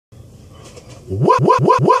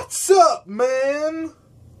What's up, man?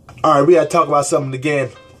 Alright, we gotta talk about something again.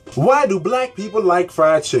 Why do black people like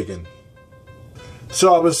fried chicken?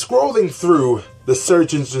 So I was scrolling through the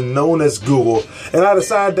search engine known as Google, and I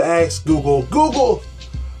decided to ask Google,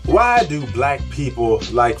 why do black people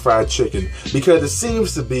like fried chicken? Because it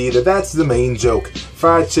seems to be that that's the main joke.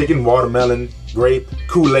 Fried chicken, watermelon, grape,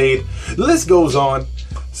 Kool-Aid, the list goes on.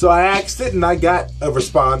 So I asked it and I got a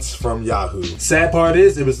response from Yahoo. Sad part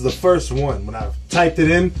is, it was the first one. When I typed it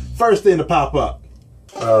in, first thing to pop up.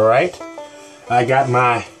 Alright, I got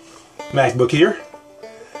my MacBook here.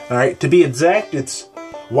 Alright, to be exact, it's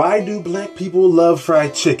why do black people love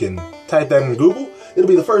fried chicken? Type that in Google, it'll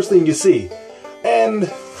be the first thing you see. And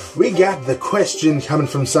we got the question coming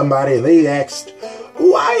from somebody, and they asked,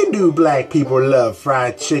 why do black people love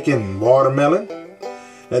fried chicken, watermelon?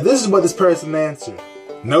 Now this is what this person answered.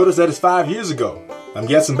 Notice that it's 5 years ago. I'm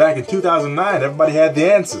guessing back in 2009, everybody had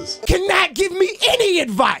the answers. Cannot give me any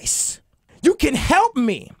advice. You can help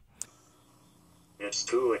me. It's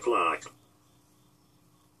 2 o'clock.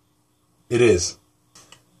 It is.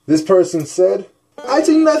 This person said, I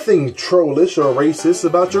see nothing trollish or racist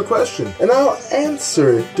about your question, and I'll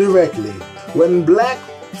answer directly. When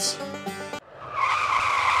blacks...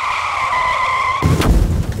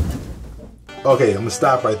 Okay, I'm gonna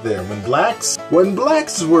stop right there. When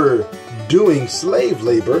blacks were doing slave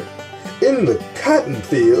labor in the cotton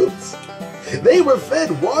fields, they were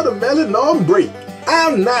fed watermelon on break.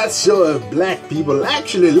 I'm not sure if black people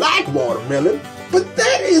actually like watermelon, but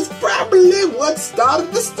that is probably what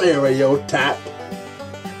started the stereotype.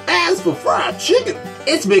 As for fried chicken,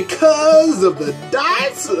 it's because of the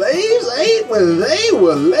diet slaves ate when they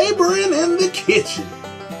were laboring in the kitchen.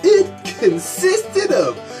 It consisted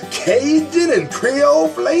of Cajun and Creole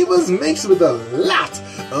flavors mixed with a lot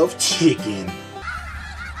of chicken.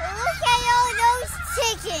 Look at all those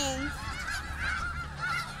chickens.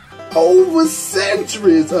 Over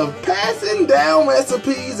centuries of passing down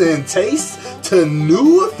recipes and tastes to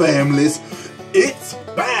newer families, it's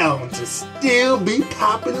bound to still be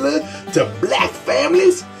popular to black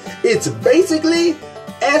families. It's basically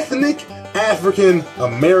ethnic African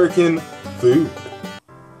American food.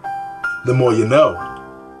 The more you know.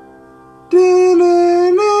 In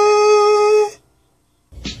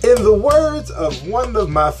the words of one of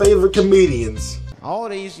my favorite comedians. All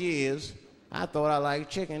these years, I thought I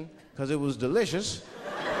liked chicken because it was delicious.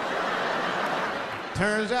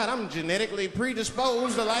 Turns out I'm genetically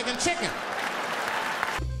predisposed to liking chicken.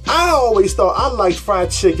 I always thought I liked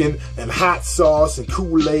fried chicken and hot sauce and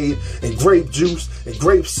Kool-Aid and grape juice and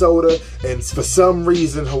grape soda, and for some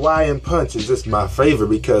reason Hawaiian Punch is just my favorite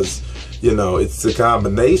because, you know, it's a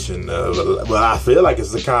combination of, well, I feel like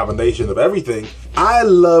it's a combination of everything. I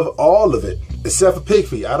love all of it, except for pig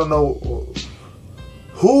feet. I don't know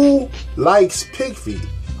who likes pig feet.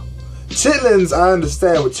 Chitlins, I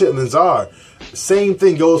understand what chitlins are. Same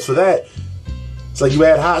thing goes for that. It's like you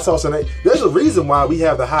add hot sauce on it. There's a reason why we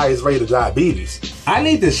have the highest rate of diabetes. I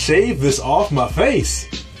need to shave this off my face.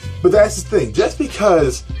 But that's the thing, just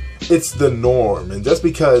because it's the norm and just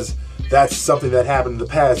because that's something that happened in the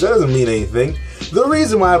past, that doesn't mean anything. The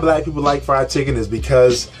reason why black people like fried chicken is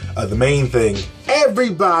because of the main thing.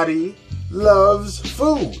 Everybody loves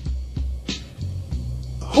food.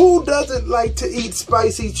 Who doesn't like to eat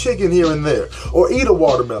spicy chicken here and there? Or eat a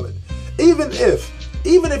watermelon? Even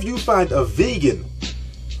if you find a vegan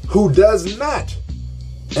who does not,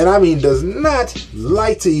 and I mean does not,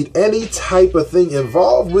 like to eat any type of thing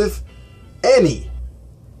involved with any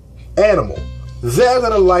animal, they're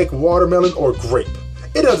gonna like watermelon or grape.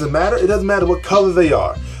 It doesn't matter. It doesn't matter what color they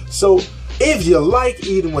are. So if you like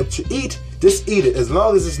eating what you eat, just eat it, as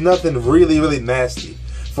long as it's nothing really, really nasty.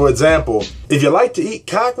 For example, if you like to eat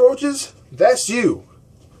cockroaches, that's you.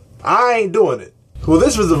 I ain't doing it. Well,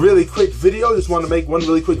 this was a really quick video. Just wanted to make one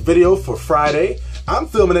really quick video for Friday. I'm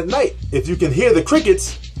filming at night. If you can hear the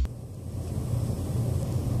crickets,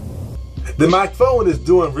 then my phone is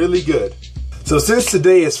doing really good. So since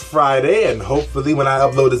today is Friday, and hopefully when I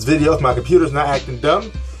upload this video, if my computer's not acting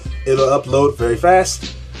dumb, it'll upload very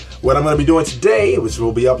fast. What I'm going to be doing today, which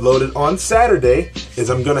will be uploaded on Saturday,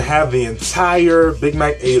 is I'm going to have the entire Big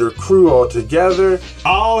Mac Aider crew all together.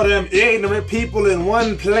 All them ignorant people in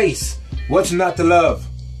one place. What's not to love?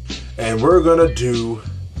 And we're gonna do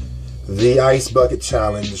the Ice Bucket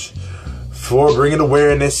Challenge for bringing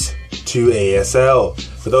awareness to ASL.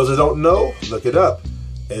 For those who don't know, look it up.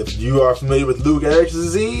 If you are familiar with Lou Gehrig's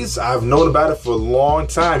disease, I've known about it for a long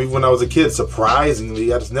time. Even when I was a kid,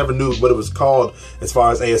 surprisingly, I just never knew what it was called as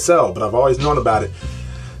far as ASL, but I've always known about it.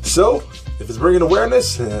 So, if it's bringing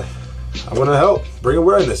awareness, I want to help bring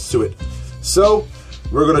awareness to it. So,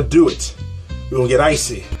 we're gonna do it. We're gonna get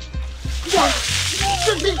icy.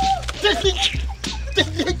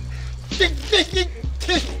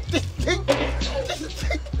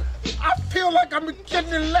 I feel like I'm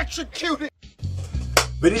getting electrocuted.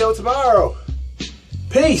 Video tomorrow.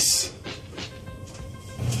 Peace.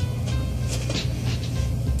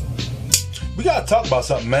 We gotta talk about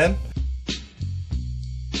something, man.